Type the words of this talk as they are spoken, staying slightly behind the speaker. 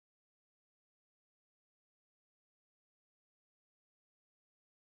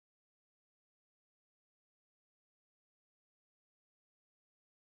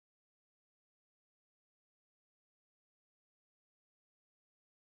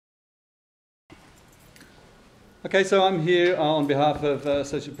Okay, so I'm here on behalf of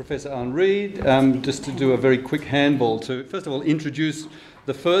Associate Professor Alan Reid, just to do a very quick handball to, first of all, introduce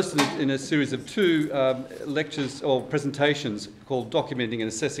the first in a series of two lectures or presentations called Documenting and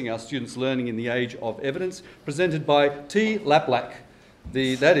Assessing Our Students' Learning in the Age of Evidence, presented by T. Laplack,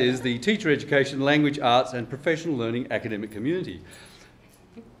 that is the Teacher Education, Language Arts and Professional Learning Academic Community.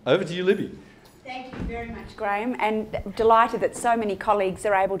 Over to you, Libby. Thank you very much, Graham, and delighted that so many colleagues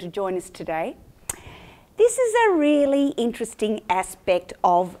are able to join us today. This is a really interesting aspect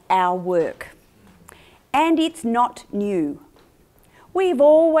of our work, and it's not new. We've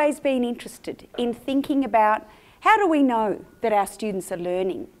always been interested in thinking about how do we know that our students are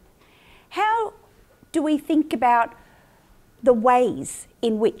learning? How do we think about the ways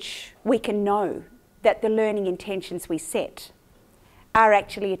in which we can know that the learning intentions we set are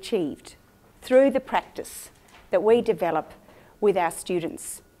actually achieved through the practice that we develop with our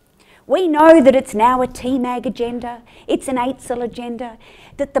students? We know that it's now a TMAG agenda, it's an AITSL agenda,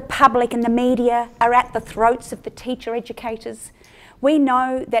 that the public and the media are at the throats of the teacher educators. We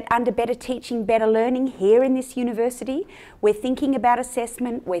know that under Better Teaching, Better Learning here in this university, we're thinking about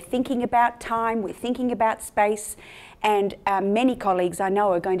assessment, we're thinking about time, we're thinking about space, and many colleagues I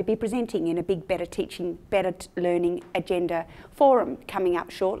know are going to be presenting in a big Better Teaching, Better Learning agenda forum coming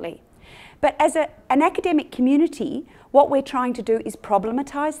up shortly. But as an academic community, what we're trying to do is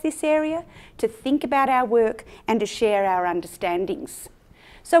problematise this area, to think about our work and to share our understandings.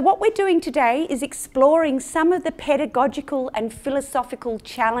 So what we're doing today is exploring some of the pedagogical and philosophical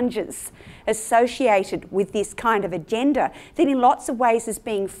challenges associated with this kind of agenda that in lots of ways is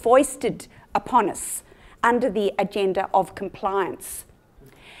being foisted upon us under the agenda of compliance.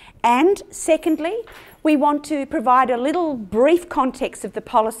 And secondly, we want to provide a little brief context of the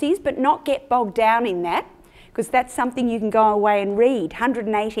policies, but not get bogged down in that, because that's something you can go away and read,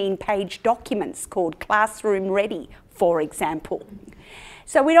 118-page documents called Classroom Ready, for example.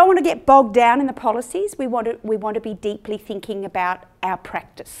 So we don't want to get bogged down in the policies, we want to be deeply thinking about our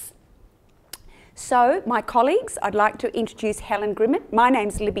practice. So, my colleagues, I'd like to introduce Helen Grimmett. My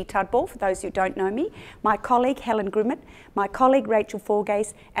name's Libby Tudball, for those who don't know me. My colleague Helen Grimmett, my colleague Rachel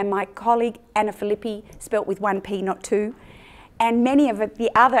Forgasz, and my colleague Anna Filipi, spelt with one P, not two, and many of the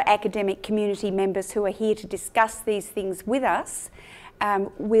other academic community members who are here to discuss these things with us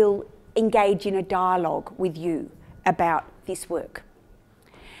will engage in a dialogue with you about this work.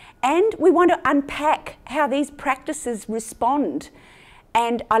 And we want to unpack how these practices respond.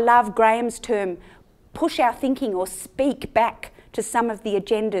 And I love Graham's term, push our thinking or speak back to some of the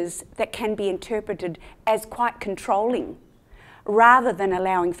agendas that can be interpreted as quite controlling, rather than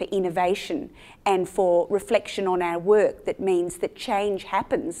allowing for innovation and for reflection on our work that means that change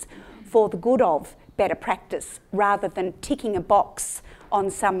happens for the good of better practice, rather than ticking a box on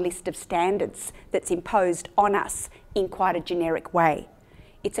some list of standards that's imposed on us in quite a generic way.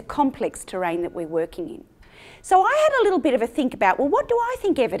 It's a complex terrain that we're working in. So I had a little bit of a think about, well, what do I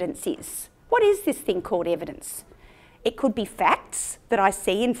think evidence is? What is this thing called evidence? It could be facts that I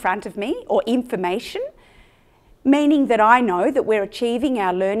see in front of me, or information, meaning that I know that we're achieving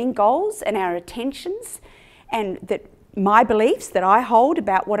our learning goals and our attentions, and that my beliefs that I hold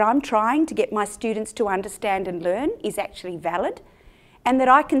about what I'm trying to get my students to understand and learn is actually valid, and that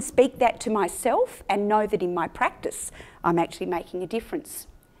I can speak that to myself and know that in my practice I'm actually making a difference.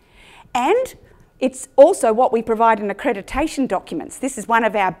 And it's also what we provide in accreditation documents. This is one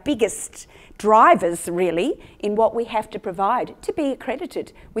of our biggest drivers, really, in what we have to provide to be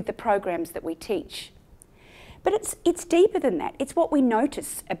accredited with the programs that we teach. But it's deeper than that. It's what we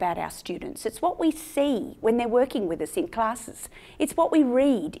notice about our students. It's what we see when they're working with us in classes. It's what we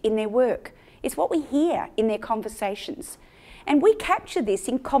read in their work. It's what we hear in their conversations. And we capture this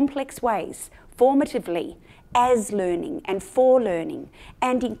in complex ways, formatively, as learning and for learning,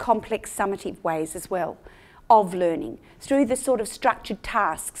 and in complex summative ways as well of learning, through the sort of structured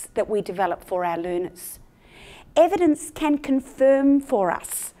tasks that we develop for our learners. Evidence can confirm for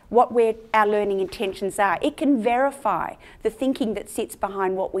us what our learning intentions are. It can verify the thinking that sits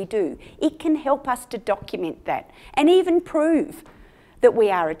behind what we do. It can help us to document that and even prove that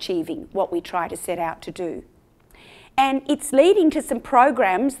we are achieving what we try to set out to do. And it's leading to some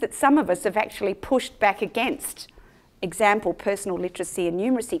programs that some of us have actually pushed back against. Example, personal literacy and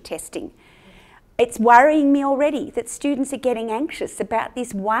numeracy testing. It's worrying me already that students are getting anxious about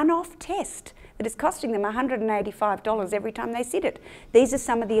this one-off test that is costing them $185 every time they sit it. These are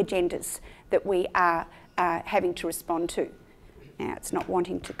some of the agendas that we are having to respond to. Now, it's not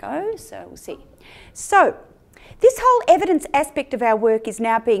wanting to go, so we'll see. So, This whole evidence aspect of our work is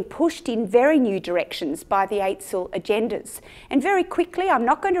now being pushed in very new directions by the AITSL agendas. And very quickly, I'm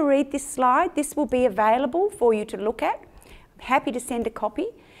not going to read this slide. This will be available for you to look at. I'm happy to send a copy.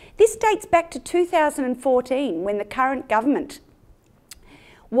 This dates back to 2014 when the current government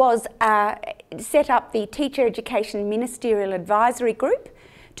was set up the Teacher Education Ministerial Advisory Group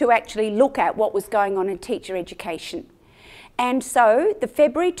to actually look at what was going on in teacher education. And so the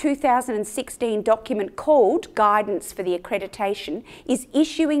February 2016 document called Guidance for the Accreditation is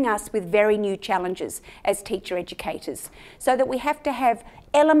issuing us with very new challenges as teacher educators, so that we have to have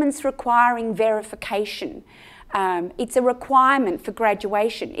elements requiring verification. It's a requirement for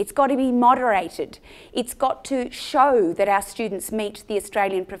graduation. It's got to be moderated. It's got to show that our students meet the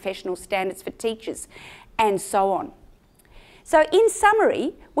Australian Professional Standards for Teachers, and so on. So in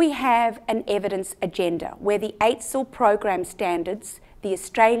summary, we have an evidence agenda where the AITSL program standards, the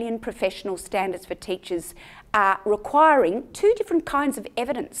Australian Professional Standards for Teachers, are requiring two different kinds of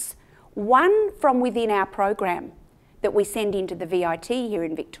evidence. One from within our program that we send into the VIT here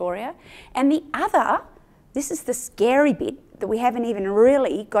in Victoria, and the other, this is the scary bit that we haven't even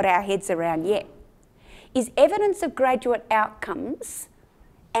really got our heads around yet, is evidence of graduate outcomes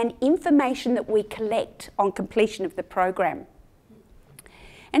and information that we collect on completion of the program.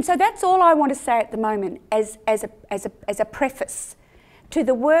 And so that's all I want to say at the moment as a preface to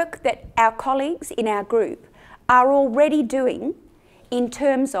the work that our colleagues in our group are already doing in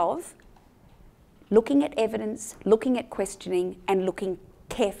terms of looking at evidence, looking at questioning, and looking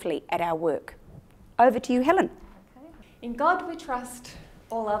carefully at our work. Over to you, Helen. Okay. In God we trust,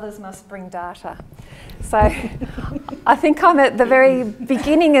 all others must bring data. So I think I'm at the very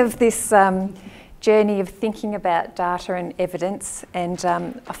beginning of this journey of thinking about data and evidence, and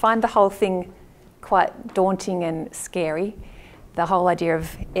I find the whole thing quite daunting and scary. The whole idea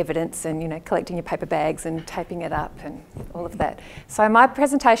of evidence and, you know, collecting your paper bags and taping it up and all of that. So my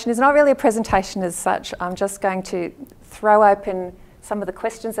presentation is not really a presentation as such. I'm just going to throw open some of the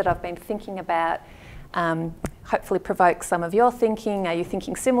questions that I've been thinking about, hopefully provoke some of your thinking. Are you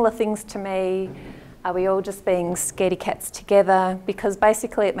thinking similar things to me? Are we all just being scaredy cats together? Because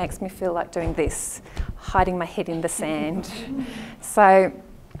basically it makes me feel like doing this, hiding my head in the sand. So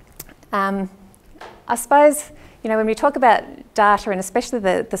I suppose, you know, when we talk about data, and especially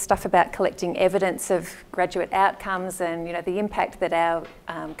the stuff about collecting evidence of graduate outcomes and, you know, the impact that our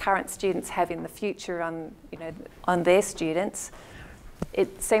current students have in the future on, you know, on their students,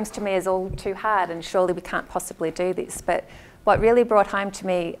 it seems to me is all too hard, and surely we can't possibly do this. But what really brought home to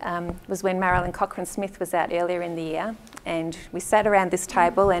me was when Marilyn Cochrane-Smith was out earlier in the year, and we sat around this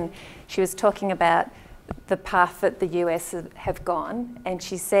table and she was talking about the path that the US have gone, and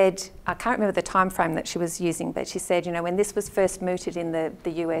she said, I can't remember the time frame that she was using, but she said, you know, when this was first mooted in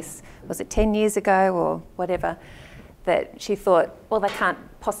the US, was it 10 years ago or whatever, that she thought, well, they can't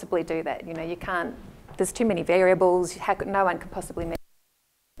possibly do that, you know, you can't, there's too many variables, no one could possibly measure.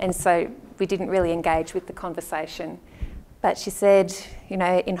 And so we didn't really engage with the conversation. But she said, you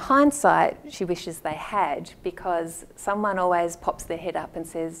know, in hindsight, she wishes they had, because someone always pops their head up and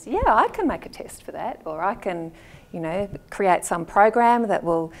says, yeah, I can make a test for that, or I can, you know, create some program that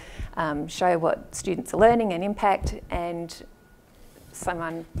will show what students are learning and impact, and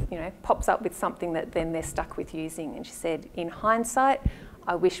someone, you know, pops up with something that then they're stuck with using. And she said, in hindsight,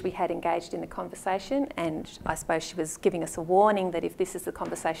 I wish we had engaged in the conversation, and I suppose she was giving us a warning that if this is the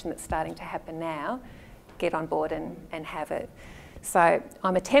conversation that's starting to happen now, get on board and have it. So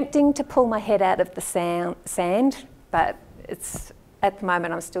I'm attempting to pull my head out of the sand, but it's, at the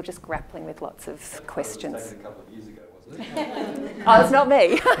moment I'm still just grappling with lots of questions. That was taken a couple of years ago, wasn't it? Oh, it's not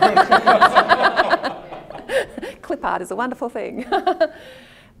me. Clip art is a wonderful thing.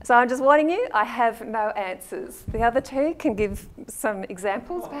 So I'm just warning you, I have no answers. The other two can give some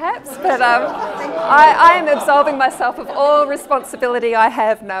examples perhaps, but I am absolving myself of all responsibility. I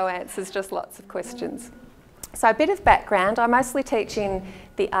have no answers, just lots of questions. So a bit of background, I mostly teach in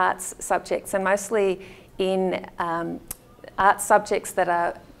the arts subjects, and mostly in arts subjects that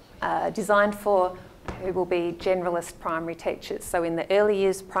are designed for who will be generalist primary teachers. So in the early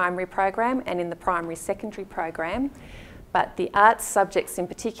years primary program and in the primary secondary program. But the arts subjects in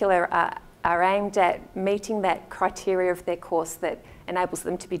particular are aimed at meeting that criteria of their course that enables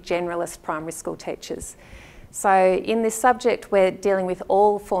them to be generalist primary school teachers. So in this subject, we're dealing with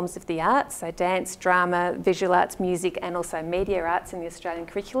all forms of the arts, so dance, drama, visual arts, music, and also media arts in the Australian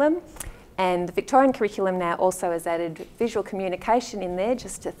curriculum. And the Victorian curriculum now also has added visual communication in there,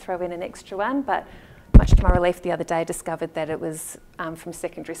 just to throw in an extra one, but much to my relief the other day discovered that it was from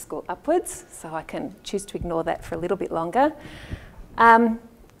secondary school upwards, so I can choose to ignore that for a little bit longer.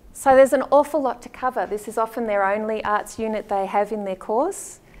 So there's an awful lot to cover. This is often their only arts unit they have in their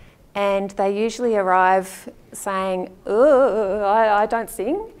course, and they usually arrive saying, oh, I don't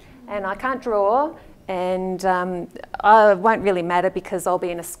sing and I can't draw, and it won't really matter because I'll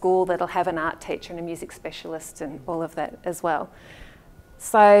be in a school that'll have an art teacher and a music specialist and all of that as well.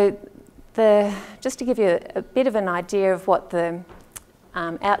 So just to give you a bit of an idea of what the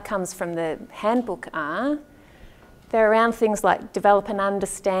outcomes from the handbook are, they're around things like develop an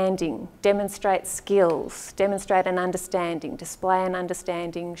understanding, demonstrate skills, demonstrate an understanding, display an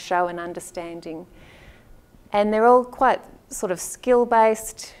understanding, show an understanding. And they're all quite sort of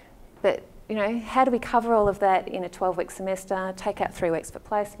skill-based, but you know, how do we cover all of that in a 12-week semester? Take out 3 weeks for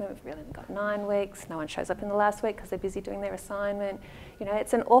placement, we've really only got 9 weeks, no one shows up in the last week because they're busy doing their assignment. You know,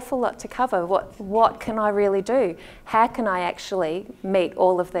 it's an awful lot to cover. What can I really do? How can I actually meet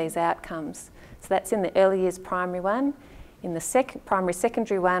all of these outcomes? So that's in the early years primary one. In the primary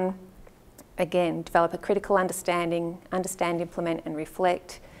secondary one, again, develop a critical understanding, understand, implement and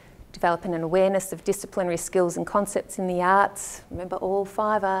reflect, develop an awareness of disciplinary skills and concepts in the arts, remember all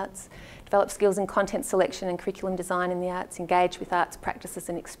 5 arts, develop skills in content selection and curriculum design in the arts, engage with arts practices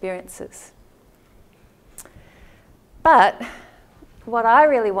and experiences. But what I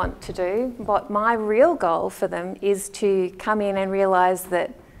really want to do, what my real goal for them is to come in and realise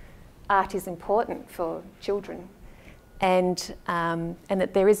that art is important for children, and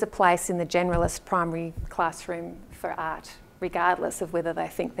that there is a place in the generalist primary classroom for art, regardless of whether they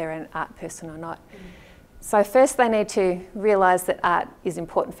think they're an art person or not. So first they need to realise that art is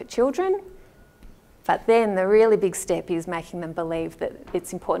important for children, but then the really big step is making them believe that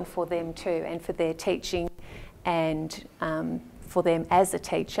it's important for them too, and for their teaching, and for them as a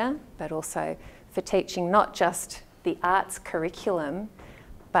teacher, but also for teaching not just the arts curriculum,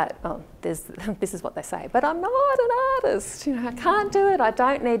 but this is what they say, but I'm not an artist, you know, I can't do it, I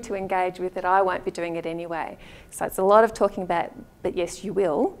don't need to engage with it, I won't be doing it anyway. So it's a lot of talking about, but yes, you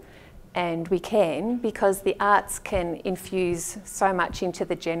will, and we can, because the arts can infuse so much into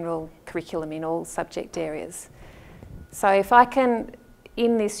the general curriculum in all subject areas. So if I can,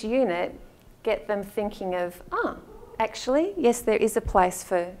 in this unit, get them thinking of, actually, yes, there is a place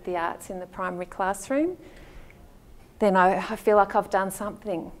for the arts in the primary classroom, then I feel like I've done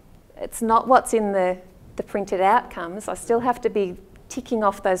something. It's not what's in the printed outcomes. I still have to be ticking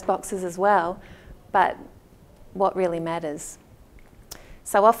off those boxes as well, but what really matters.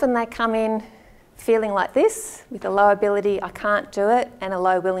 So often they come in feeling like this, with a low ability, I can't do it, and a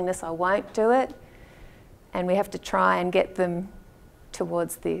low willingness, I won't do it. And we have to try and get them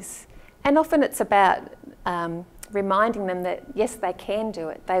towards this. And often it's about reminding them that, yes, they can do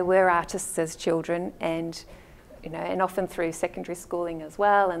it. They were artists as children, and you know, and often through secondary schooling as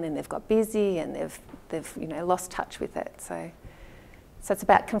well, and then they've got busy and they've you know, lost touch with it. So it's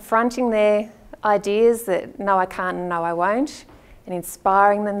about confronting their ideas that no, I can't and no, I won't, and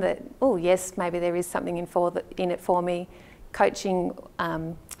inspiring them that, oh yes, maybe there is something in it for me. Coaching,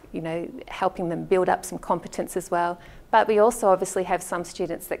 you know, helping them build up some competence as well. But we also obviously have some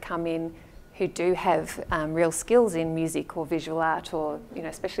students that come in who do have real skills in music or visual art, or you know,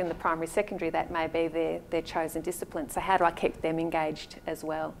 especially in the primary secondary, that may be their chosen discipline. So how do I keep them engaged as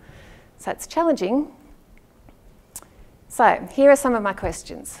well? So it's challenging. So here are some of my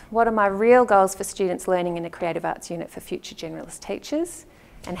questions. What are my real goals for students learning in a creative arts unit for future generalist teachers?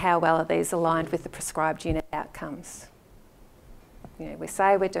 And how well are these aligned with the prescribed unit outcomes? You know, we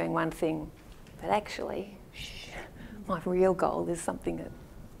say we're doing one thing, but actually, my real goal is something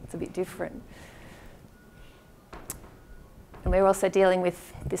that's a bit different. And we're also dealing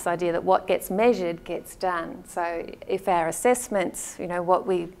with this idea that what gets measured gets done. So if our assessments, you know, what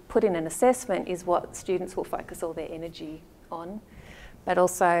we put in an assessment is what students will focus all their energy on, but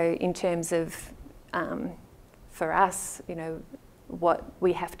also in terms of, for us, you know, what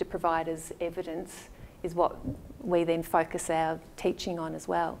we have to provide as evidence is what we then focus our teaching on as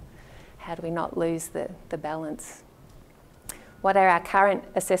well. How do we not lose the balance? What are our current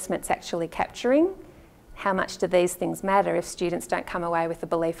assessments actually capturing? How much do these things matter if students don't come away with the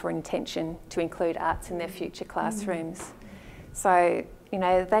belief or intention to include arts in their future classrooms? So, you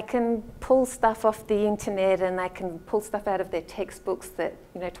know, they can pull stuff off the internet and they can pull stuff out of their textbooks that,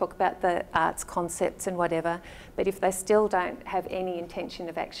 you know, talk about the arts concepts and whatever, but if they still don't have any intention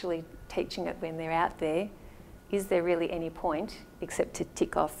of actually teaching it when they're out there, is there really any point except to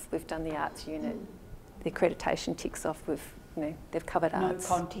tick off, we've done the arts unit, the accreditation ticks off, you know, they've covered arts.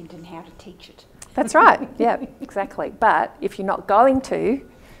 No content and how to teach it. That's right, yeah, exactly. But if you're not going to,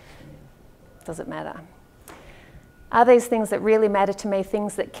 does it matter? Are these things that really matter to me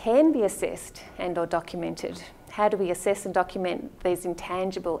things that can be assessed and or documented? How do we assess and document these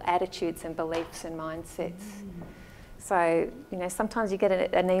intangible attitudes and beliefs and mindsets? So, you know, sometimes you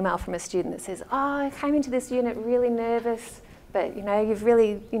get an email from a student that says, oh, I came into this unit really nervous, but, you know, you've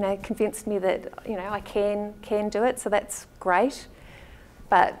really, you know, convinced me that, you know, I can do it, so that's great.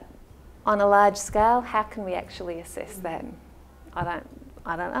 But on a large scale, how can we actually assess that? I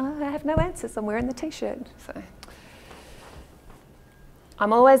don't know, I have no answers, I'm wearing the t-shirt, so.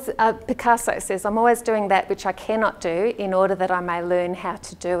 I'm always, Picasso says, I'm always doing that which I cannot do in order that I may learn how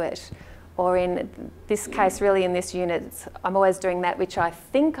to do it. Or in this case, really in this unit, I'm always doing that which I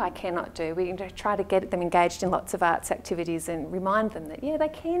think I cannot do. We try to get them engaged in lots of arts activities and remind them that, yeah, they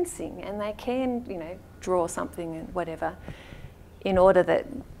can sing and they can, you know, draw something and whatever, in order that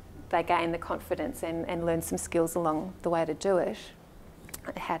they gain the confidence and learn some skills along the way to do it,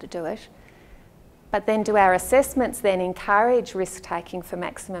 how to do it. But then do our assessments then encourage risk-taking for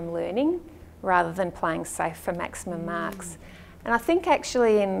maximum learning rather than playing safe for maximum marks? And I think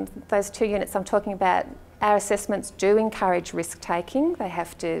actually in those 2 units I'm talking about, our assessments do encourage risk-taking. They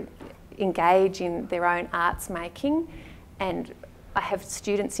have to engage in their own arts making. And I have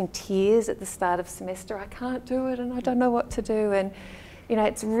students in tears at the start of semester, I can't do it and I don't know what to do. And you know,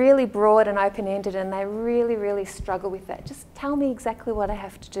 it's really broad and open-ended and they really, really struggle with that. Just tell me exactly what I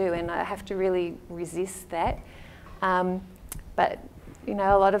have to do, and I have to really resist that. But, you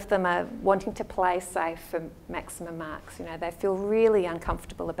know, a lot of them are wanting to play safe for maximum marks. You know, they feel really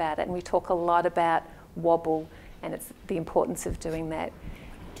uncomfortable about it, and we talk a lot about wobble and it's the importance of doing that.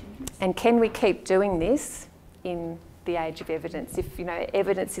 And can we keep doing this in the age of evidence? If, you know,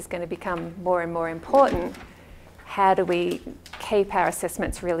 evidence is going to become more and more important, how do we keep our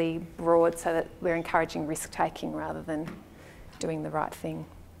assessments really broad so that we're encouraging risk-taking rather than doing the right thing?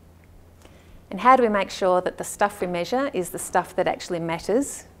 And how do we make sure that the stuff we measure is the stuff that actually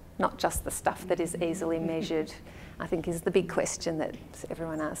matters, not just the stuff that is easily measured? I think is the big question that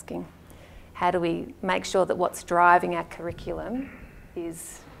everyone's asking. How do we make sure that what's driving our curriculum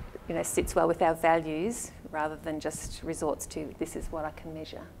is, you know, sits well with our values rather than just resorts to this is what I can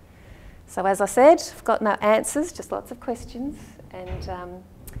measure? So as I said, I've got no answers, just lots of questions. And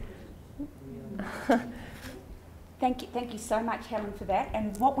Thank you so much, Helen, for that.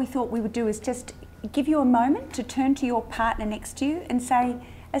 And what we thought we would do is just give you a moment to turn to your partner next to you and say,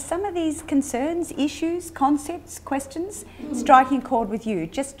 are some of these concerns, issues, concepts, questions striking a chord with you?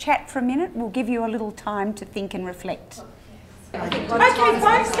 Just chat for a minute. We'll give you a little time to think and reflect. Okay,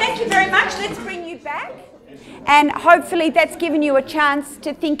 folks, thank you very much. Let's bring you back. And hopefully that's given you a chance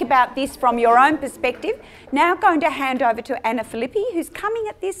to think about this from your own perspective. Now going to hand over to Anna Filipi, who's coming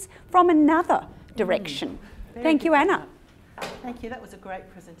at this from another direction. Thank you, Anna. Thank you. That was a great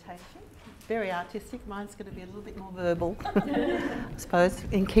presentation. Very artistic. Mine's going to be a little bit more verbal, I suppose,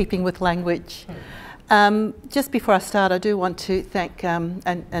 in keeping with language. Just before I start, I do want to thank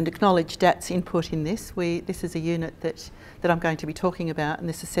and acknowledge DAT's input in this. This is a unit that I'm going to be talking about, and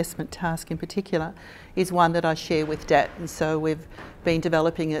this assessment task in particular is one that I share with DAT, and so we've been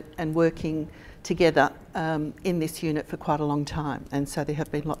developing it and working together in this unit for quite a long time, and so there have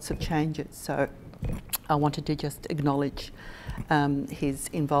been lots of changes. So I wanted to just acknowledge his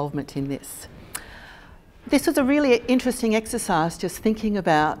involvement in this. This was a really interesting exercise, just thinking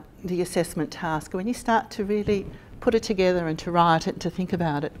about the assessment task. When you start to really put it together and to write it and to think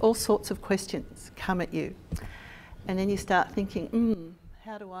about it, all sorts of questions come at you. And then you start thinking,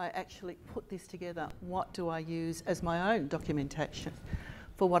 how do I actually put this together? What do I use as my own documentation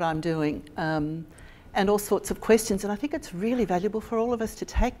for what I'm doing? And all sorts of questions. And I think it's really valuable for all of us to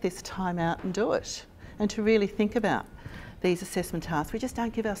take this time out and do it, and to really think about these assessment tasks. We just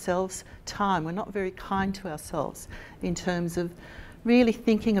don't give ourselves time. We're not very kind to ourselves in terms of really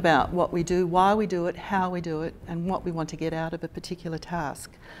thinking about what we do, why we do it, how we do it, and what we want to get out of a particular task.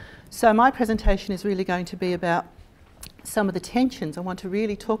 So my presentation is really going to be about some of the tensions. I want to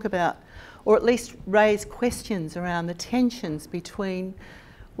really talk about, or at least raise questions around the tensions between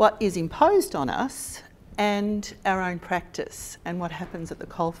what is imposed on us and our own practice and what happens at the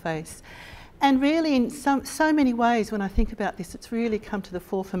coalface. And really in so many ways when I think about this, it's really come to the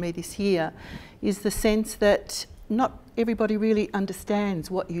fore for me this year, is the sense that not everybody really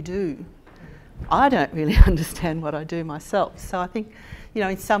understands what you do. I don't really understand what I do myself. So I think, you know,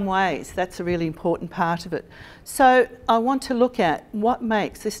 in some ways that's a really important part of it. So I want to look at what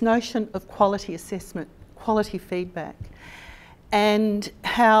makes this notion of quality assessment, quality feedback, and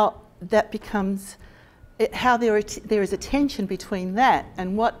how that becomes, how there is a tension between that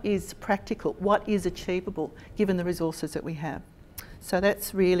and what is practical, what is achievable given the resources that we have. So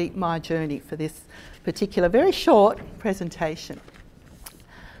that's really my journey for this particular very short presentation.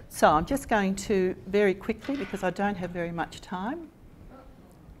 So I'm just going to, very quickly, because I don't have very much time,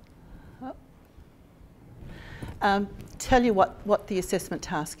 tell you what the assessment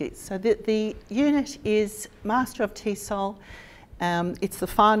task is. So the unit is Master of TESOL. It's the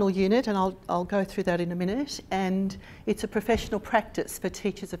final unit, and I'll go through that in a minute, and it's a professional practice for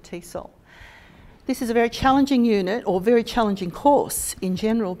teachers of TESOL. This is a very challenging unit, or very challenging course in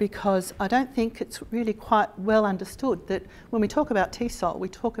general, because I don't think it's really quite well understood that when we talk about TESOL, we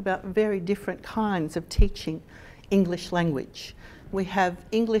talk about very different kinds of teaching English language. We have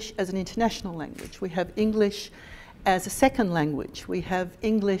English as an international language. We have English as a second language. We have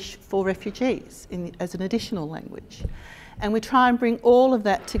English for refugees as an additional language. And we try and bring all of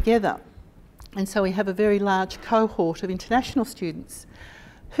that together. And so we have a very large cohort of international students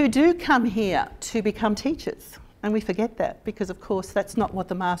who do come here to become teachers. And we forget that because, of course, that's not what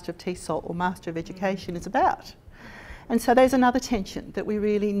the Master of TESOL or Master of Education is about. And so there's another tension that we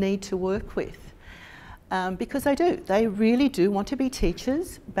really need to work with, because they do. They really do want to be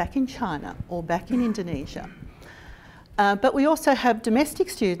teachers back in China or back in Indonesia. But we also have domestic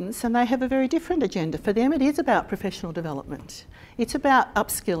students, and they have a very different agenda. For them, it is about professional development. It's about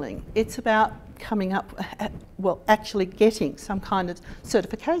upskilling. It's about coming up, well, actually getting some kind of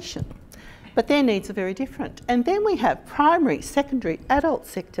certification. But their needs are very different. And then we have primary, secondary, adult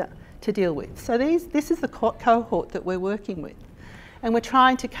sector to deal with. So this is the cohort that we're working with. And we're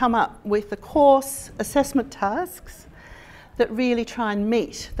trying to come up with the course assessment tasks that really try and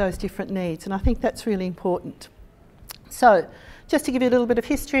meet those different needs. And I think that's really important. So, just to give you a little bit of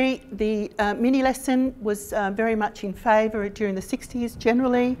history, the mini lesson was very much in favour during the 60s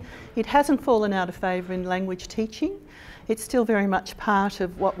generally. It hasn't fallen out of favour in language teaching. It's still very much part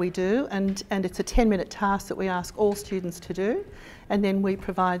of what we do, and it's a 10-minute task that we ask all students to do, and then we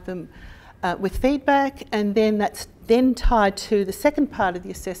provide them with feedback, and then that's then tied to the second part of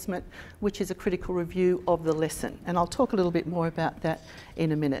the assessment, which is a critical review of the lesson. And I'll talk a little bit more about that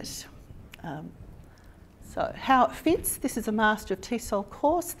in a minute. So how it fits, this is a Master of TESOL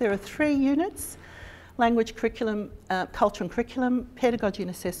course. There are 3 units: language curriculum, culture and curriculum, pedagogy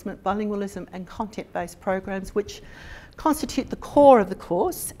and assessment, bilingualism and content-based programs, which constitute the core of the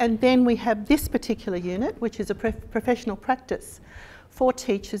course. And then we have this particular unit, which is a professional practice for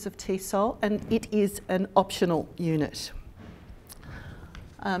teachers of TESOL, and it is an optional unit.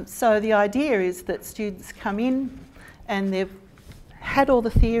 So the idea is that students come in and they've had all the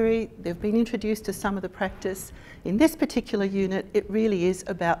theory, they've been introduced to some of the practice. In this particular unit, it really is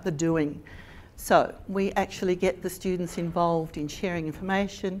about the doing. So we actually get the students involved in sharing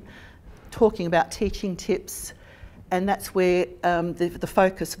information, talking about teaching tips, and that's where the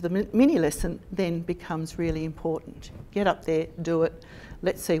focus of the mini lesson then becomes really important. Get up there, do it.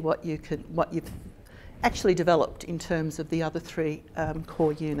 Let's see what you've actually developed in terms of the other 3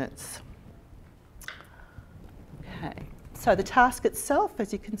 core units. Okay. So the task itself,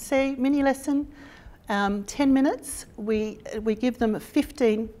 as you can see, mini lesson, 10 minutes. We give them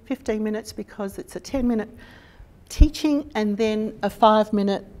 15 minutes because it's a 10-minute teaching, and then a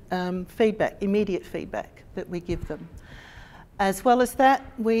 5-minute feedback, immediate feedback that we give them. As well as that,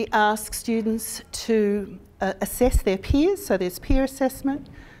 we ask students to assess their peers, so there's peer assessment.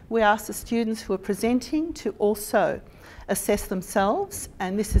 We ask the students who are presenting to also assess themselves,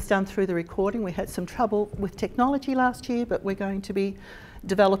 and this is done through the recording. We had some trouble with technology last year, but we're going to be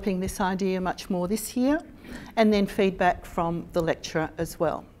developing this idea much more this year, and then feedback from the lecturer as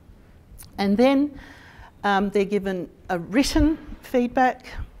well. And then they're given a written feedback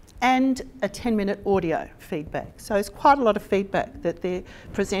and a 10-minute audio feedback. So it's quite a lot of feedback that they're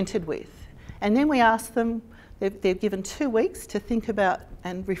presented with. And then we ask them, they're given 2 weeks to think about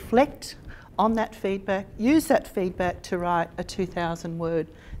and reflect on that feedback, use that feedback to write a 2,000-word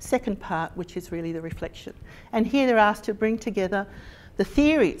second part, which is really the reflection. And here they're asked to bring together the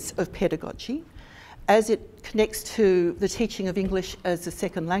theories of pedagogy as it connects to the teaching of English as a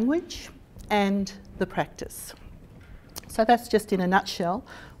second language and the practice. So that's just in a nutshell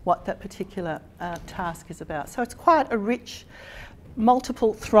what that particular task is about. So it's quite a rich,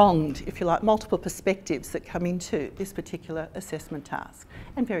 multiple-thronged, if you like, multiple perspectives that come into this particular assessment task,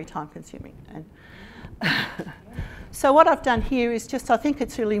 and very time-consuming. And so what I've done here is just, I think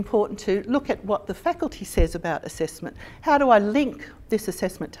it's really important to look at what the faculty says about assessment. How do I link this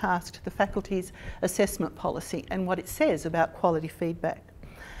assessment task to the faculty's assessment policy and what it says about quality feedback?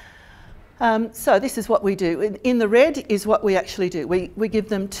 So this is what we do. In the red is what we actually do. We give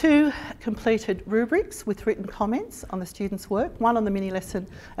them 2 completed rubrics with written comments on the students' work, one on the mini lesson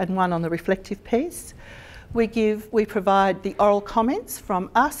and one on the reflective piece. We provide the oral comments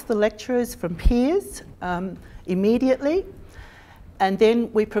from us, the lecturers, from peers, immediately. And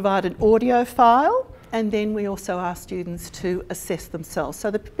then we provide an audio file, and then we also ask students to assess themselves.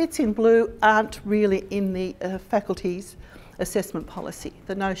 So the bits in blue aren't really in the faculty's assessment policy.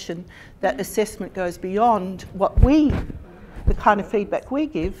 The notion that assessment goes beyond the kind of feedback we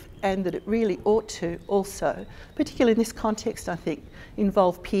give, and that it really ought to also, particularly in this context, I think,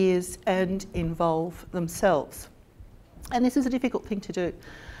 involve peers and involve themselves. And this is a difficult thing to do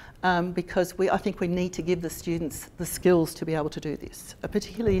because I think we need to give the students the skills to be able to do this,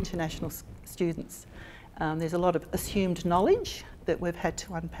 particularly international students. There's a lot of assumed knowledge that we've had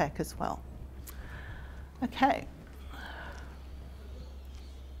to unpack as well. Okay.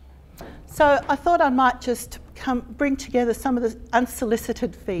 So I thought I might just bring together some of the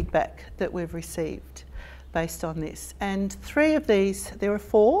unsolicited feedback that we've received based on this. And 3 of these, there are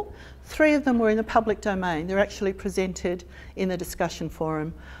 4, 3 of them were in the public domain. They're actually presented in the discussion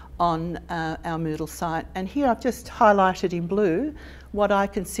forum on our Moodle site. And here I've just highlighted in blue what I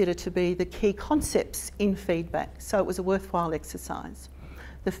consider to be the key concepts in feedback. So it was a worthwhile exercise.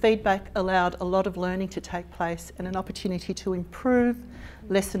 The feedback allowed a lot of learning to take place and an opportunity to improve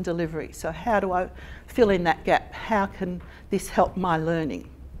lesson delivery. So how do I fill in that gap? How can this help my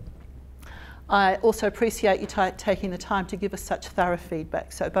learning? I also appreciate you taking the time to give us such thorough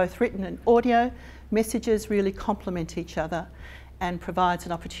feedback. So both written and audio messages really complement each other and provides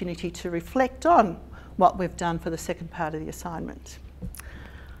an opportunity to reflect on what we've done for the second part of the assignment.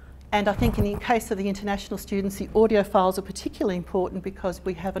 And I think in the case of the international students, the audio files are particularly important because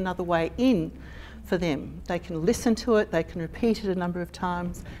we have another way in for them. They can listen to it, they can repeat it a number of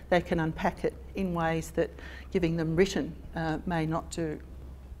times, they can unpack it in ways that giving them written may not do.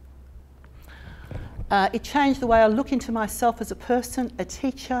 It changed the way I look into myself as a person, a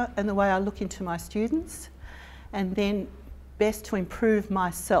teacher, and the way I look into my students. And then best to improve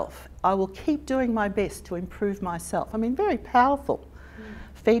myself. I will keep doing my best to improve myself. I mean, very powerful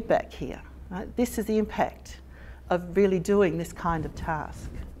feedback here. Right? This is the impact of really doing this kind of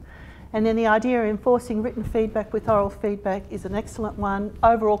task. And then the idea of enforcing written feedback with oral feedback is an excellent one.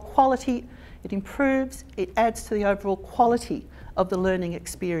 Overall quality, it improves, it adds to the overall quality of the learning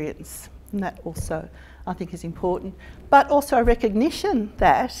experience. And that also, I think, is important. But also a recognition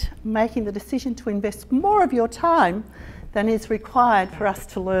that making the decision to invest more of your time than is required for us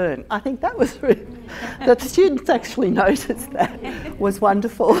to learn. I think that was really, that the students actually noticed that was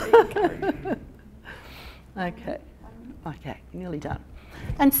wonderful. Okay, nearly done.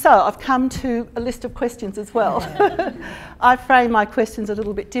 And so I've come to a list of questions as well. I frame my questions a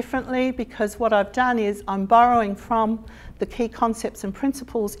little bit differently because what I've done is I'm borrowing from the key concepts and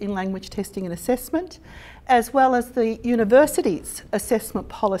principles in language testing and assessment, as well as the university's assessment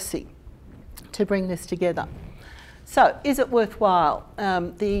policy to bring this together. So, is it worthwhile?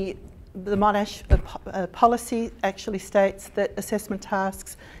 The Monash policy actually states that assessment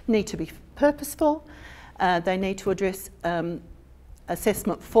tasks need to be purposeful, they need to address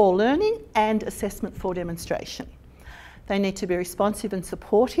assessment for learning and assessment for demonstration. They need to be responsive and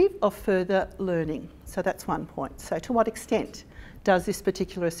supportive of further learning. So that's one point. So to what extent does this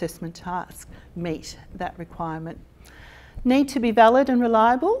particular assessment task meet that requirement? Need to be valid and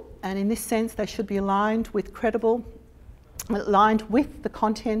reliable, and in this sense they should be aligned with the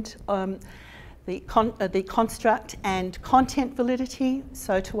content, the construct and content validity.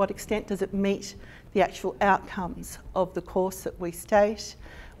 So to what extent does it meet the actual outcomes of the course that we state,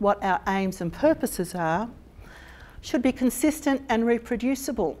 what our aims and purposes are, should be consistent and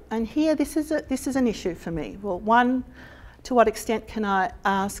reproducible. And here this is an issue for me. Well, one, to what extent can I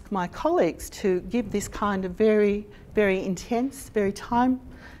ask my colleagues to give this kind of very, very intense, very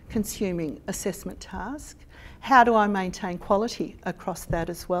time-consuming assessment task? How do I maintain quality across that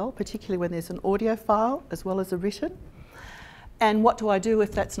as well, particularly when there's an audio file as well as a written? And what do I do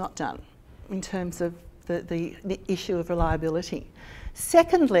if that's not done in terms of the issue of reliability?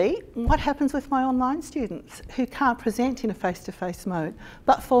 Secondly, what happens with my online students who can't present in a face-to-face mode,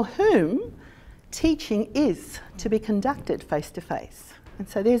 but for whom teaching is to be conducted face-to-face? And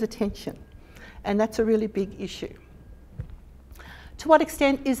so there's a tension, and that's a really big issue. To what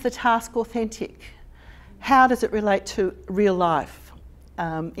extent is the task authentic? How does it relate to real life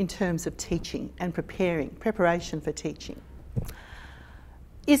in terms of teaching and preparation for teaching?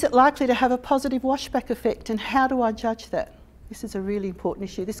 Is it likely to have a positive washback effect, and how do I judge that? This is a really important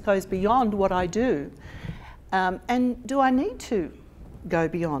issue. This goes beyond what I do. And do I need to go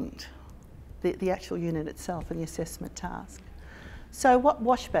beyond the actual unit itself and the assessment task? So what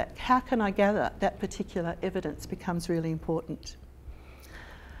washback? How can I gather that particular evidence becomes really important.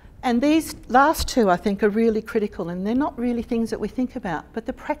 And these last two, I think, are really critical, and they're not really things that we think about, but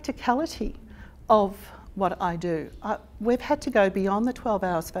the practicality of what I do. We've had to go beyond the 12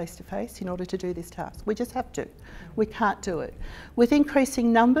 hours face-to-face in order to do this task. We just have to. We can't do it. With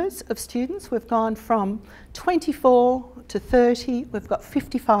increasing numbers of students, we've gone from 24 to 30, we've got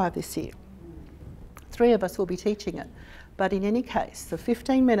 55 this year. 3 of us will be teaching it. But in any case, the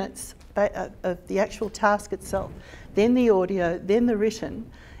 15 minutes of the actual task itself, then the audio, then the written,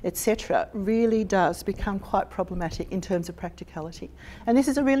 etc., really does become quite problematic in terms of practicality. And this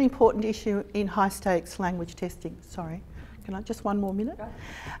is a really important issue in high-stakes language testing. Sorry, can I just one more minute?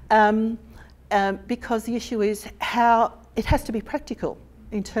 Because the issue is how it has to be practical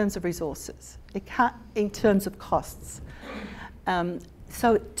in terms of resources. It can't in terms of costs.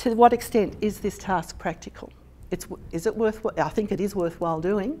 So to what extent is this task practical? Is it worthwhile? I think it is worthwhile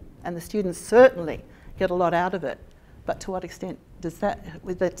doing, and the students certainly get a lot out of it. But to what extent does that,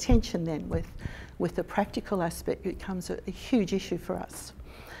 with the tension then with the practical aspect, it becomes a huge issue for us,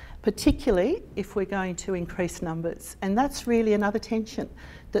 particularly if we're going to increase numbers. And that's really another tension,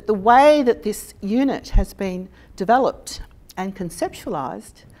 that the way that this unit has been developed and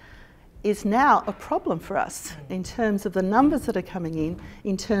conceptualised is now a problem for us in terms of the numbers that are coming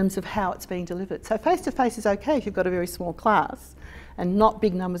in terms of how it's being delivered. So face-to-face is okay if you've got a very small class and not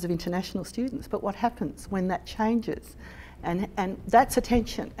big numbers of international students, but what happens when that changes? And that's a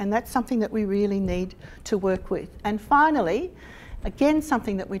tension, and that's something that we really need to work with. And finally, again,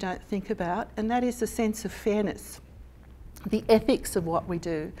 something that we don't think about, and that is the sense of fairness, the ethics of what we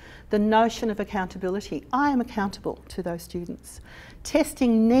do, the notion of accountability. I am accountable to those students.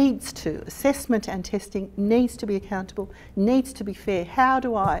 Testing needs to, assessment and testing needs to be accountable, needs to be fair. How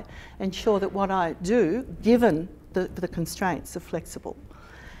do I ensure that what I do, given the constraints, are flexible?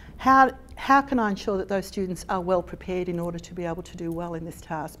 How can I ensure that those students are well prepared in order to be able to do well in this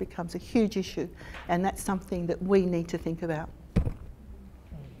task becomes a huge issue, and that's something that we need to think about.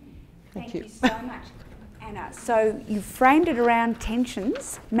 Thank you so much, Anna. So you framed it around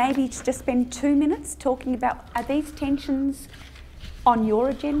tensions. Maybe just spend 2 minutes talking about, are these tensions on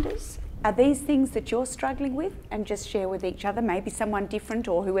your agendas? Are these things that you're struggling with? And just share with each other, maybe someone different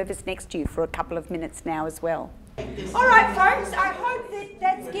or whoever's next to you for a couple of minutes now as well. All right, folks, I hope that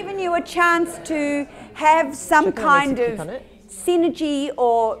that's given you a chance to have some kind of synergy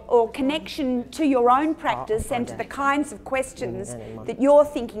or connection to your own practice and to the kinds of questions that you're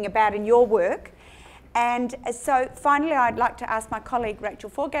thinking about in your work. And so finally, I'd like to ask my colleague Rachel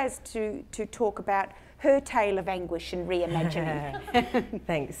Forgasz to talk about her tale of anguish and reimagining.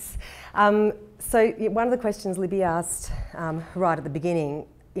 Thanks. So one of the questions Libby asked right at the beginning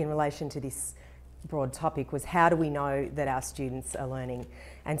in relation to this broad topic was, how do we know that our students are learning?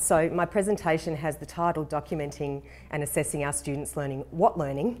 And so my presentation has the title, Documenting and Assessing Our Students' Learning. What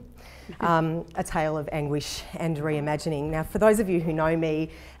learning? A tale of anguish and reimagining. Now, for those of you who know me,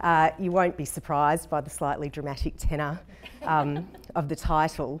 you won't be surprised by the slightly dramatic tenor of the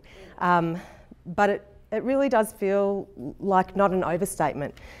title, but it really does feel like not an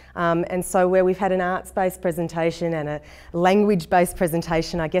overstatement. And so where we've had an arts-based presentation and a language-based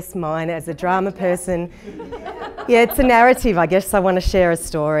presentation, I guess mine as a drama person, yeah, it's a narrative. I guess I want to share a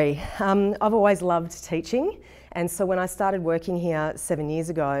story. I've always loved teaching. And so when I started working here 7 years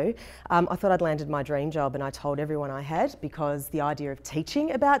ago, I thought I'd landed my dream job, and I told everyone I had, because the idea of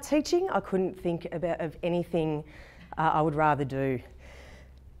teaching about teaching, I couldn't think of anything I would rather do.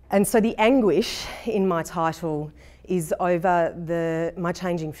 And so the anguish in my title is over my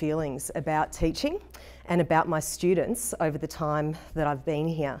changing feelings about teaching and about my students over the time that I've been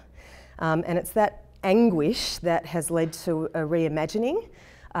here. And it's that anguish that has led to a reimagining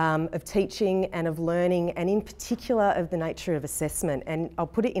of teaching and of learning, and in particular of the nature of assessment. And I'll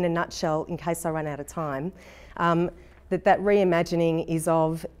put it in a nutshell in case I run out of time, that reimagining is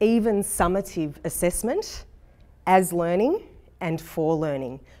of even summative assessment as learning and for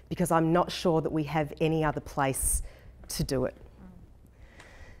learning, because I'm not sure that we have any other place to do it.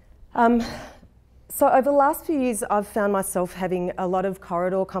 So over the last few years, I've found myself having a lot of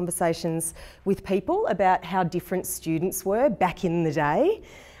corridor conversations with people about how different students were back in the day,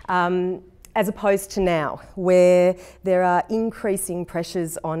 as opposed to now, where there are increasing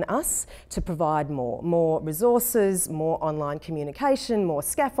pressures on us to provide more resources, more online communication, more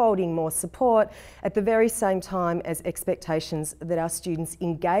scaffolding, more support, at the very same time as expectations that our students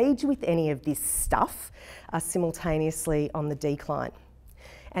engage with any of this stuff are simultaneously on the decline.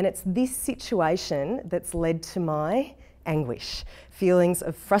 And it's this situation that's led to my anguish, feelings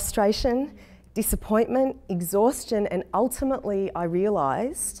of frustration, disappointment, exhaustion, and ultimately I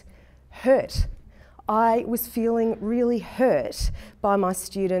realised hurt. I was feeling really hurt by my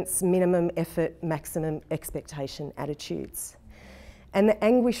students' minimum effort, maximum expectation attitudes. And the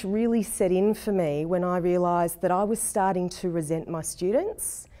anguish really set in for me when I realised that I was starting to resent my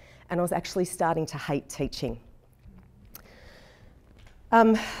students and I was actually starting to hate teaching.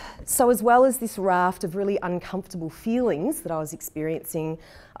 So as well as this raft of really uncomfortable feelings that I was experiencing,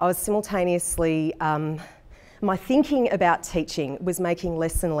 I was simultaneously, my thinking about teaching was making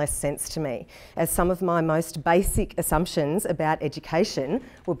less and less sense to me, as some of my most basic assumptions about education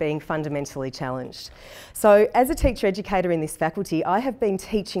were being fundamentally challenged. So as a teacher educator in this faculty, I have been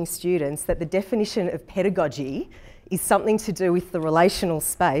teaching students that the definition of pedagogy is something to do with the relational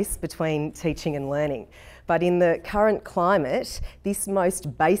space between teaching and learning. But in the current climate, this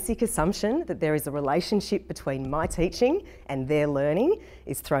most basic assumption that there is a relationship between my teaching and their learning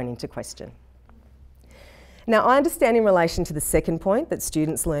is thrown into question. Now, I understand in relation to the second point, that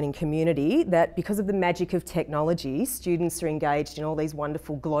students learn in community, that because of the magic of technology, students are engaged in all these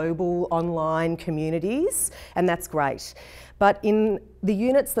wonderful global online communities, and that's great. But in the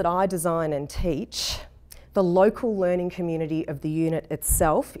units that I design and teach, the local learning community of the unit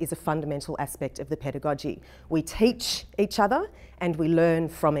itself is a fundamental aspect of the pedagogy. We teach each other and we learn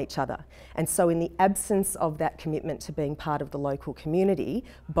from each other. And so in the absence of that commitment to being part of the local community,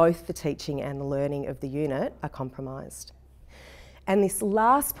 both the teaching and the learning of the unit are compromised. And this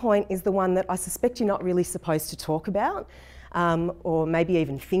last point is the one that I suspect you're not really supposed to talk about, or maybe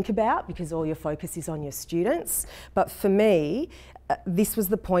even think about, because all your focus is on your students. But for me, this was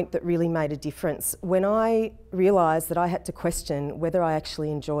the point that really made a difference. When I realised that I had to question whether I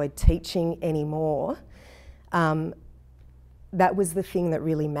actually enjoyed teaching anymore, that was the thing that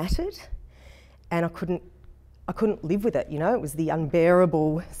really mattered, and I couldn't live with it, you know, it was the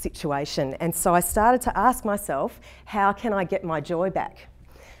unbearable situation. And so I started to ask myself, how can I get my joy back?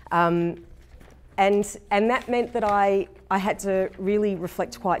 And that meant that I had to really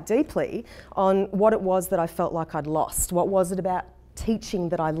reflect quite deeply on what it was that I felt like I'd lost. What was it about teaching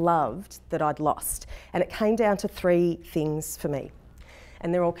that I loved that I'd lost? And it came down to three things for me,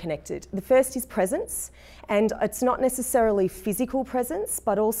 and they're all connected. The first is presence, and it's not necessarily physical presence,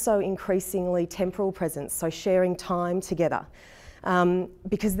 but also increasingly temporal presence, so sharing time together.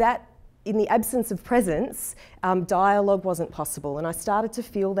 Because that, in the absence of presence, dialogue wasn't possible, and I started to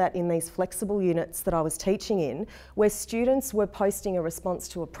feel that in these flexible units that I was teaching in, where students were posting a response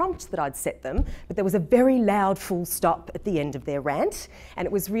to a prompt that I'd set them, but there was a very loud full stop at the end of their rant, and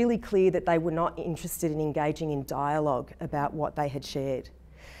it was really clear that they were not interested in engaging in dialogue about what they had shared.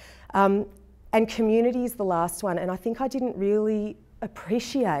 And community is the last one, and I think I didn't really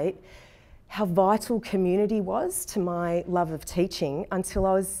appreciate how vital community was to my love of teaching until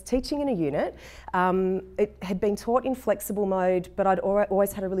I was teaching in a unit. It had been taught in flexible mode, but I'd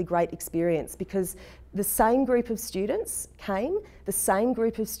always had a really great experience because the same group of students came, the same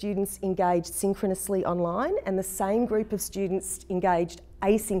group of students engaged synchronously online, and the same group of students engaged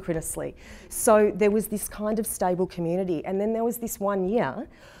asynchronously. So there was this kind of stable community. And then there was this one year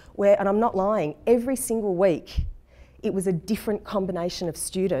where, and I'm not lying, every single week it was a different combination of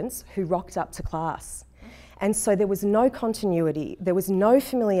students who rocked up to class. And so there was no continuity, there was no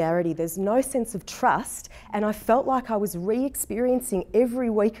familiarity, there's no sense of trust, and I felt like I was re-experiencing every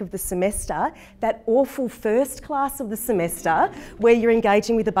week of the semester that awful first class of the semester where you're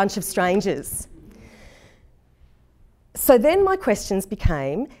engaging with a bunch of strangers. So then my questions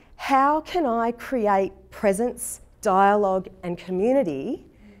became, how can I create presence, dialogue and community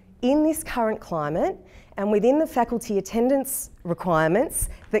in this current climate and within the faculty attendance requirements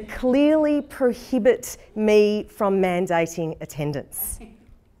that clearly prohibit me from mandating attendance?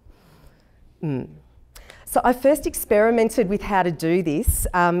 So I first experimented with how to do this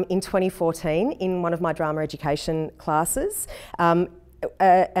in 2014 in one of my drama education classes.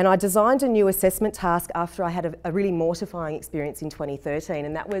 And I designed a new assessment task after I had a really mortifying experience in 2013,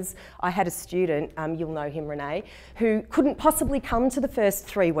 and that was, I had a student, you'll know him, Renee, who couldn't possibly come to the first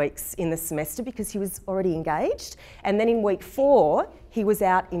 3 weeks in the semester because he was already engaged, and then in week 4 he was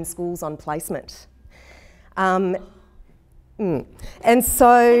out in schools on placement. And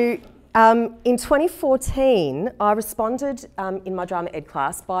so in 2014, I responded in my drama ed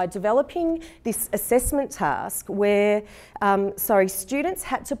class by developing this assessment task where, students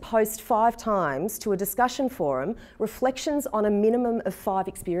had to post 5 times to a discussion forum reflections on a minimum of 5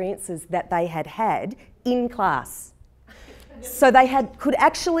 experiences that they had had in class. So they could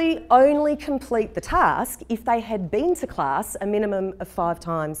actually only complete the task if they had been to class a minimum of 5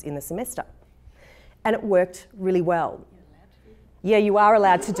 times in the semester. And it worked really well. Yeah, you are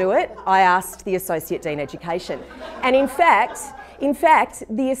allowed to do it. I asked the Associate Dean Education. And in fact, In fact,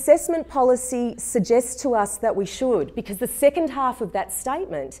 the assessment policy suggests to us that we should, because the second half of that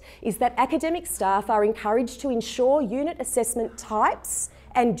statement is that academic staff are encouraged to ensure unit assessment types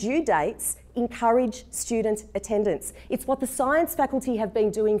and due dates encourage student attendance. It's what the science faculty have been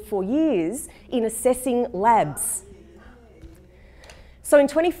doing for years in assessing labs. So in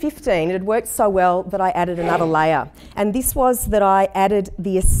 2015, it had worked so well that I added another layer. And this was that I added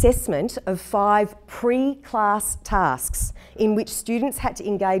the assessment of 5 pre-class tasks in which students had to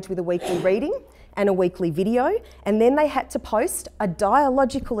engage with a weekly reading and a weekly video, and then they had to post a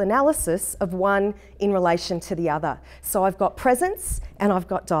dialogical analysis of one in relation to the other. So I've got presence and I've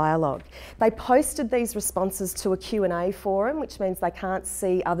got dialogue. They posted these responses to a Q&A forum, which means they can't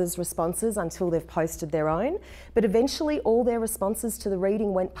see others' responses until they've posted their own, but eventually all their responses to the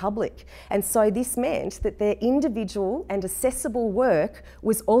reading went public. And so this meant that their individual and accessible work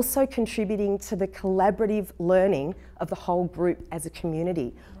was also contributing to the collaborative learning of the whole group as a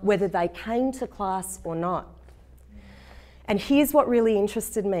community, whether they came to class or not. And here's what really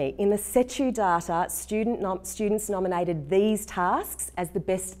interested me. In the SETU data, students nominated these tasks as the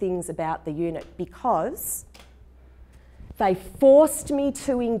best things about the unit because they forced me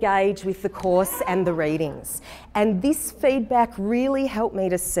to engage with the course and the readings. And this feedback really helped me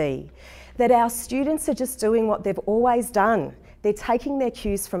to see that our students are just doing what they've always done. They're taking their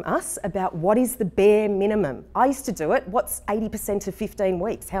cues from us about what is the bare minimum. I used to do it. What's 80% of 15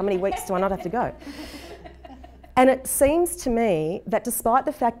 weeks? How many weeks do I not have to go? And it seems to me that despite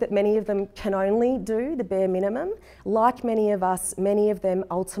the fact that many of them can only do the bare minimum, like many of us, many of them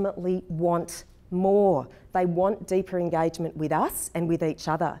ultimately want more. They want deeper engagement with us and with each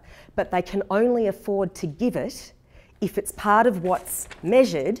other, but they can only afford to give it if it's part of what's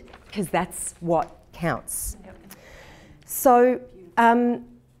measured, because that's what counts. Yep.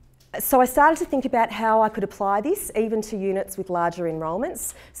 So I started to think about how I could apply this even to units with larger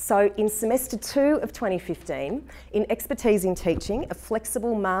enrolments. So in semester 2 of 2015, in expertise in teaching, a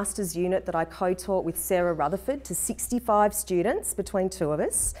flexible master's unit that I co-taught with Sarah Rutherford to 65 students between two of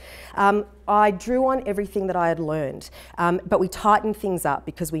us, I drew on everything that I had learned, but we tightened things up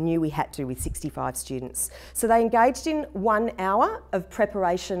because we knew we had to with 65 students. So they engaged in 1 hour of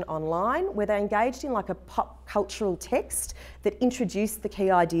preparation online, where they engaged in like a pop cultural text that introduced the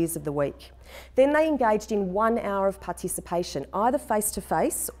key ideas of the week. Then they engaged in 1 hour of participation, either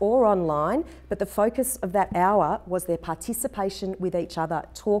face-to-face or online, but the focus of that hour was their participation with each other,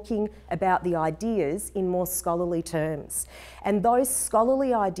 talking about the ideas in more scholarly terms. And those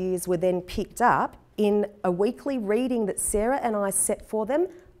scholarly ideas were then picked up in a weekly reading that Sarah and I set for them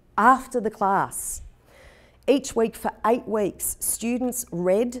after the class. Each week for 8 weeks, students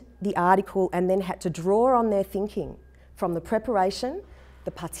read the article and then had to draw on their thinking from the preparation,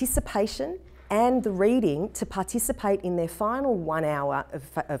 the participation and the reading to participate in their final 1 hour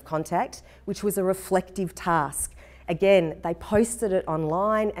of contact, which was a reflective task. Again, they posted it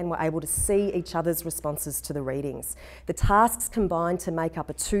online and were able to see each other's responses to the readings. The tasks combined to make up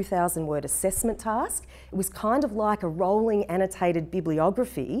a 2,000-word assessment task. It was kind of like a rolling annotated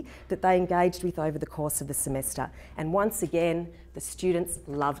bibliography that they engaged with over the course of the semester. And once again, the students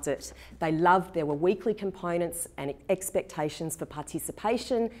loved it. They loved there were weekly components and expectations for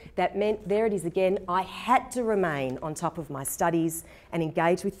participation. That meant, there it is again, I had to remain on top of my studies and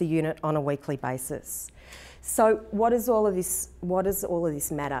engage with the unit on a weekly basis. So what does all of this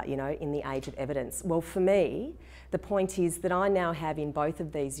matter, you know, in the age of evidence? Well, for me, the point is that I now have in both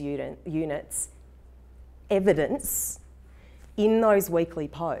of these units evidence in those weekly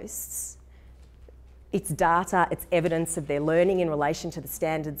posts. It's data, it's evidence of their learning in relation to the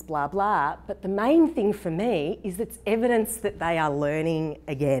standards, blah, blah. But the main thing for me is it's evidence that they are learning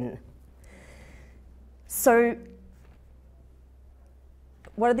again. So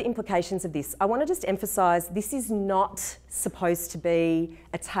what are the implications of this? I want to just emphasise this is not supposed to be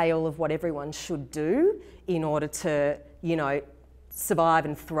a tale of what everyone should do in order to, you know, survive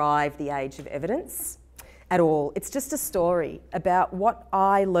and thrive the age of evidence at all. It's just a story about what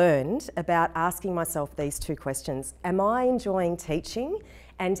I learned about asking myself these two questions. Am I enjoying teaching?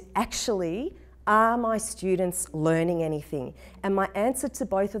 And actually, are my students learning anything? And my answer to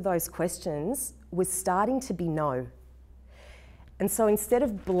both of those questions was starting to be no. And so instead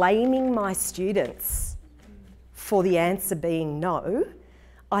of blaming my students for the answer being no,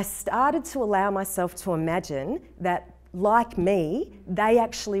 I started to allow myself to imagine that, like me, they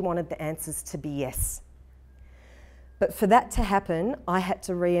actually wanted the answers to be yes. But for that to happen, I had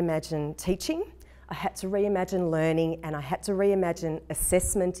to reimagine teaching. I had to reimagine learning, and I had to reimagine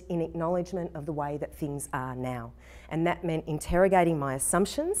assessment in acknowledgement of the way that things are now. And that meant interrogating my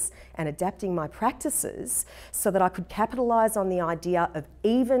assumptions and adapting my practices so that I could capitalise on the idea of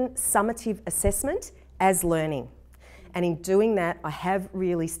even summative assessment as learning. And in doing that, I have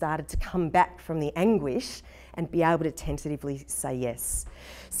really started to come back from the anguish and be able to tentatively say yes.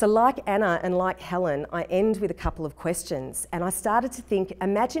 So like Anna and like Helen, I end with a couple of questions, and I started to think,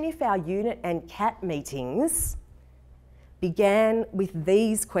 imagine if our unit and CAT meetings began with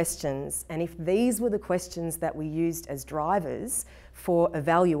these questions, and if these were the questions that we used as drivers for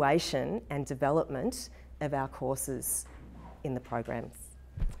evaluation and development of our courses in the programs.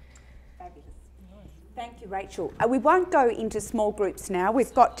 Fabulous. Thank you, Rachel. We won't go into small groups now.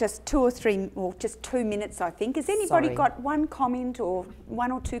 We've got just 2 or 3, or just 2 minutes, I think. Has anybody got one comment or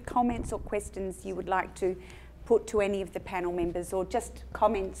 1 or 2 comments or questions you would like to put to any of the panel members, or just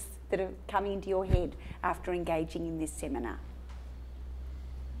comments that are coming into your head after engaging in this seminar?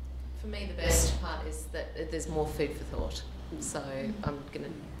 For me, the best part is that there's more food for thought. So I'm going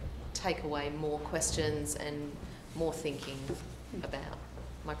to take away more questions and more thinking about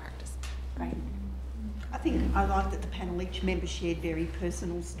my practice. Great. I think I like that the panel, each member shared very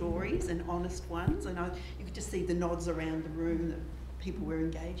personal stories and honest ones, and you could just see the nods around the room that people were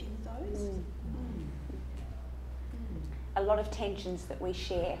engaging with those. A lot of tensions that we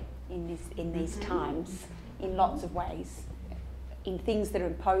share in these times, in lots of ways, in things that are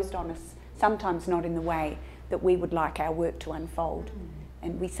imposed on us, sometimes not in the way that we would like our work to unfold.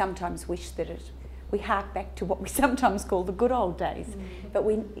 And we sometimes wish that we hark back to what we sometimes call the good old days. But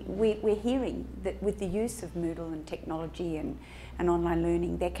we're hearing that with the use of Moodle and technology and online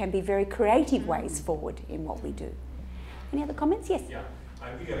learning, there can be very creative ways forward in what we do. Any other comments? Yes? Yeah,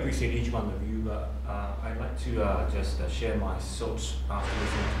 I really appreciate each one of you, but I'd like to just share my thoughts after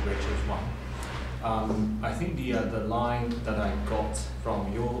listening to Rachel's one. I think the line that I got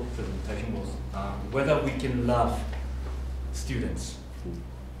from your presentation was whether we can love students.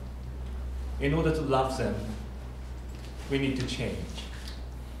 In order to love them, we need to change.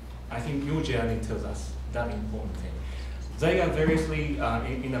 I think your journey tells us that important thing. They are variously,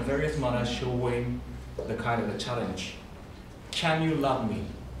 in a various manner, showing the kind of the challenge. Can you love me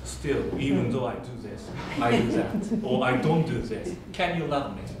still, even though I do this, I do that, or I don't do this? Can you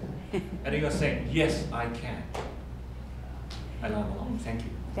love me? And you are saying, yes, I can. And I'm along. Thank you.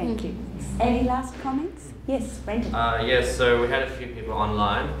 Thank you. Any last comments? Yes, Brendan. Yes, so we had a few people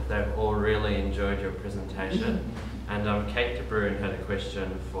online. They've all really enjoyed your presentation. And Kate de Bruin had a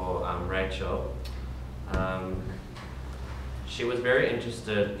question for Rachel. She was very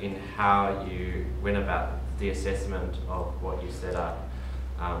interested in how you went about the assessment of what you set up.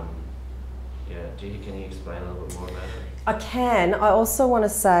 Can you explain a little bit more about it? I can. I also want to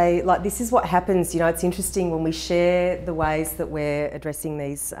say, like, this is what happens, you know, it's interesting when we share the ways that we're addressing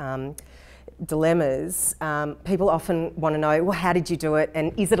these dilemmas. People often want to know, well, how did you do it?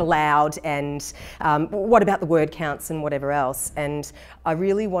 And is it allowed? And what about the word counts and whatever else? And I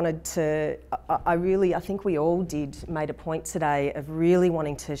really wanted to, I think we all made a point today of really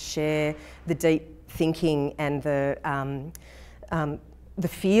wanting to share the deep thinking and the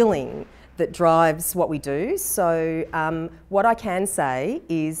feeling that drives what we do. So what I can say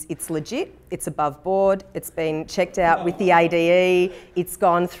is it's legit, it's above board, it's been checked out with the ADE, it's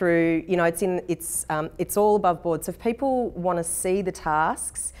gone through, you know, it's all above board. So if people want to see the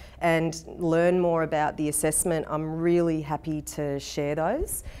tasks and learn more about the assessment, I'm really happy to share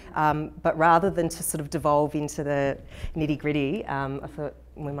those. But rather than to sort of devolve into the nitty-gritty, I thought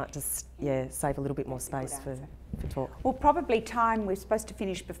we might just, save a little bit more space for talk. Well, probably time. We're supposed to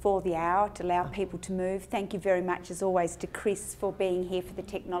finish before the hour to allow people to move. Thank you very much, as always, to Chris for being here for the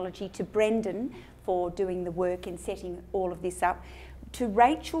technology, to Brendan for doing the work and setting all of this up, to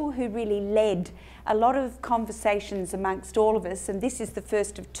Rachel, who really led a lot of conversations amongst all of us, and this is the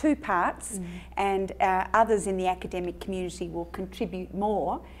first of 2 parts, and others in the academic community will contribute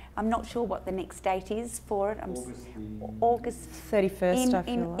more. I'm not sure what the next date is for it. August 31st, I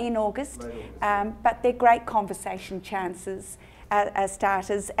feel like. In August. But they're great conversation chances as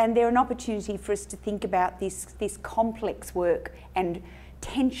starters, and they're an opportunity for us to think about this complex work and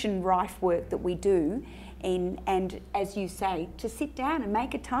tension-rife work that we do, and as you say, to sit down and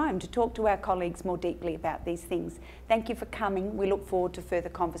make a time to talk to our colleagues more deeply about these things. Thank you for coming. We look forward to further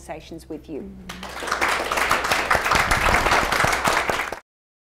conversations with you.